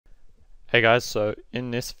Hey guys, so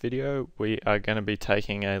in this video we are going to be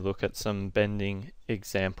taking a look at some bending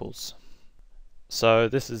examples. So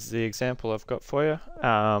this is the example I've got for you.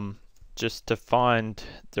 Just to find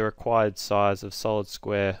the required size of solid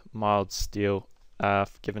square mild steel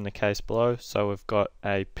given the case below. So we've got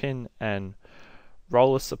a pin and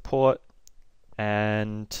roller support,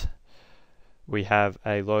 and we have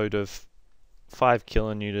a load of 5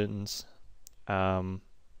 kilonewtons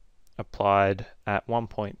applied at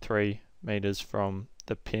 1.3 meters from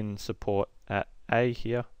the pin support at A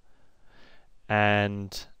here,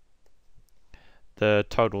 and the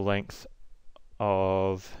total length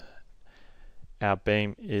of our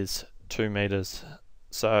beam is 2 meters.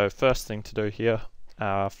 So first thing to do here,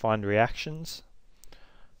 find reactions.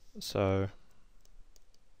 So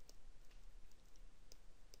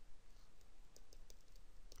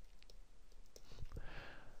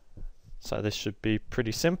this should be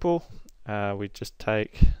pretty simple. We just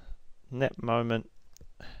take net moment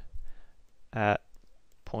at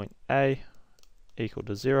point A equal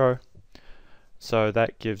to 0. So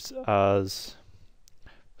that gives us,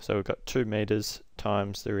 so we've got 2 meters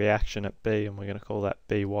times the reaction at B, and we're going to call that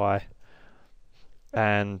By,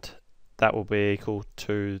 and that will be equal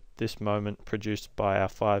to this moment produced by our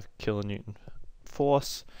 5 kilonewton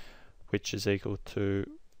force, which is equal to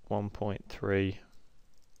 1.3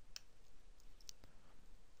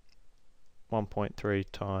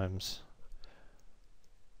 times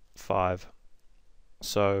 5.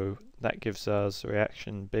 So that gives us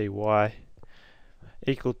reaction By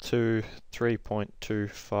equal to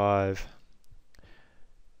 3.25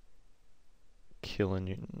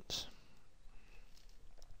 kilonewtons.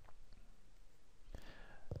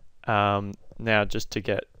 Now just to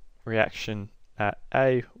get reaction at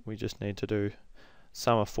A, we just need to do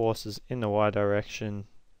sum of forces in the y direction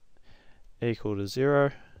equal to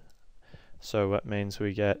 0. So that means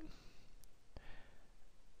we get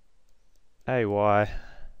AY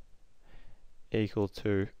equal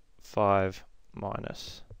to 5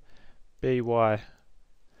 minus BY,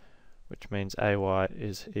 which means AY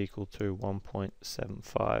is equal to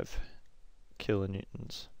 1.75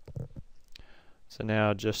 kilonewtons. So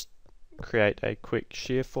now just create a quick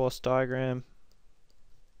shear force diagram.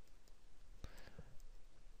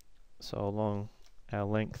 So along our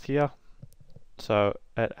length here, so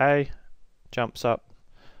at A jumps up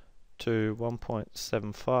to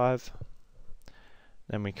 1.75,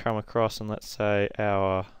 then we come across, and let's say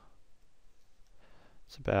it's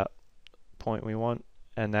about the point we want,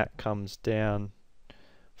 and that comes down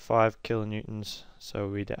 5 kilonewtons, so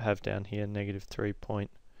we'd have down here negative 3.25,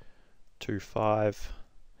 and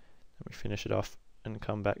we finish it off and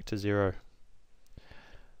come back to 0.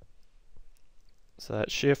 So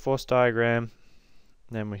that's shear force diagram.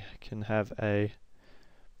 Then we can have a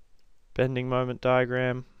bending moment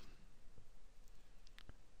diagram.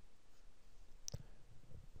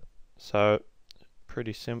 So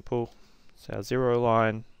pretty simple. So our 0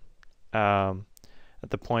 line at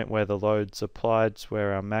the point where the load's applied is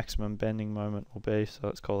where our maximum bending moment will be, so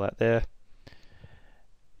let's call that there.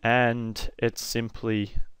 And it's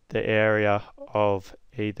simply the area of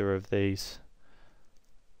either of these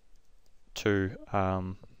two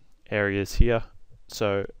areas here.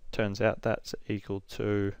 So it turns out that's equal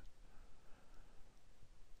to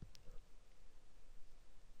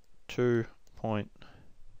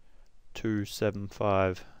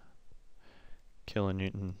 2.275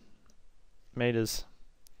 kilonewton meters.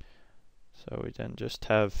 So we then just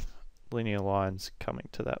have linear lines coming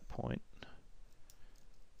to that point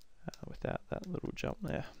without that little jump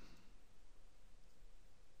there.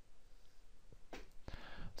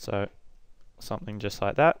 So something just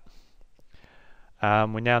like that.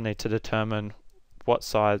 We now need to determine what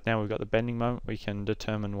size, now we've got the bending moment, we can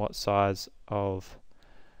determine what size of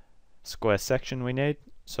square section we need.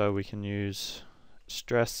 So we can use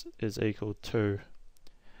stress is equal to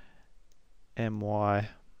my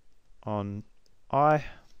on I,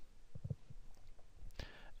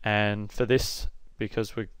 and for this,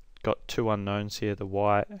 because we've got two unknowns here, the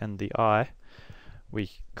y and the I, we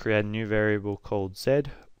create a new variable called z,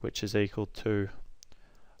 which is equal to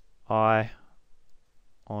I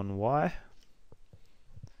on y,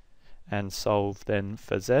 and solve then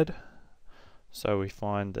for z. So we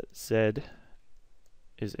find that z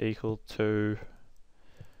is equal to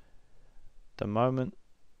the moment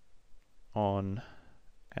on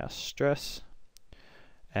our stress,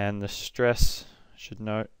 and the stress, should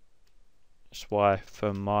note, is why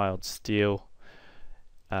for mild steel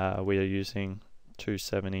we are using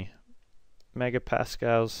 270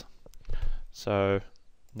 megapascals. So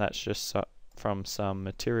that's just from some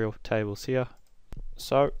material tables here.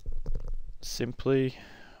 So simply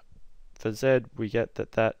for Z, we get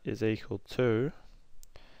that is equal to,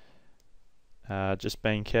 just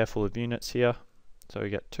being careful of units here, so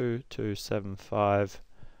we get 2275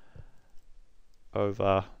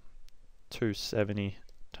 over 270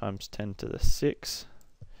 times 10 to the 6.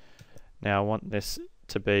 Now I want this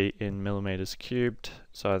to be in millimeters cubed,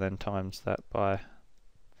 so I then times that by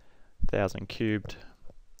 1000 cubed,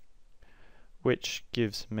 which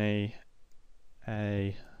gives me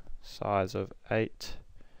a size of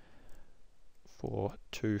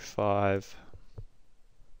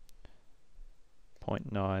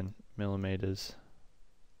 8425.9 millimeters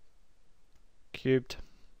cubed.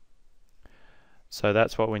 So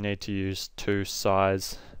that's what we need to use to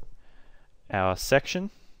size our section.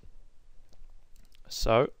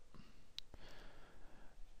 So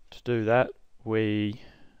to do that, we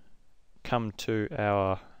come to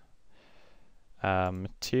our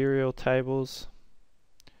material tables,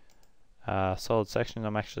 solid section.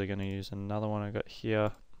 I'm actually going to use another one I got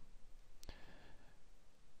here.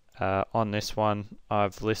 On this one,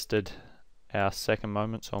 I've listed our second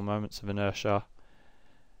moments, or moments of inertia,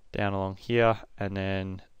 down along here, and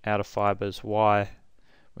then outer fibers Y,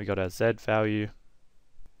 we got our Z value.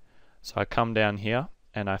 So I come down here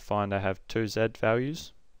and I find I have two Z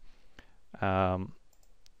values.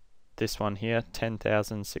 This one here,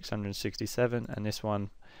 10,667, and this one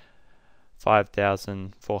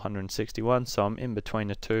 5,461. So I'm in between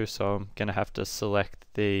the two, so I'm going to have to select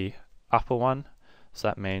the upper one. So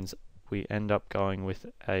that means we end up going with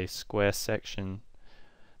a square section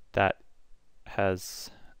that has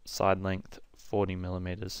side length 40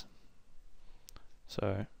 millimeters.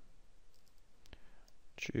 So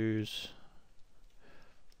choose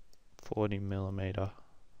 40 millimeter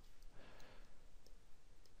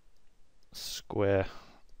square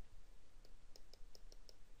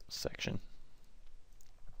section,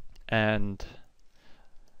 and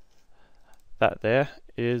that there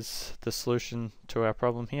is the solution to our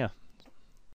problem here.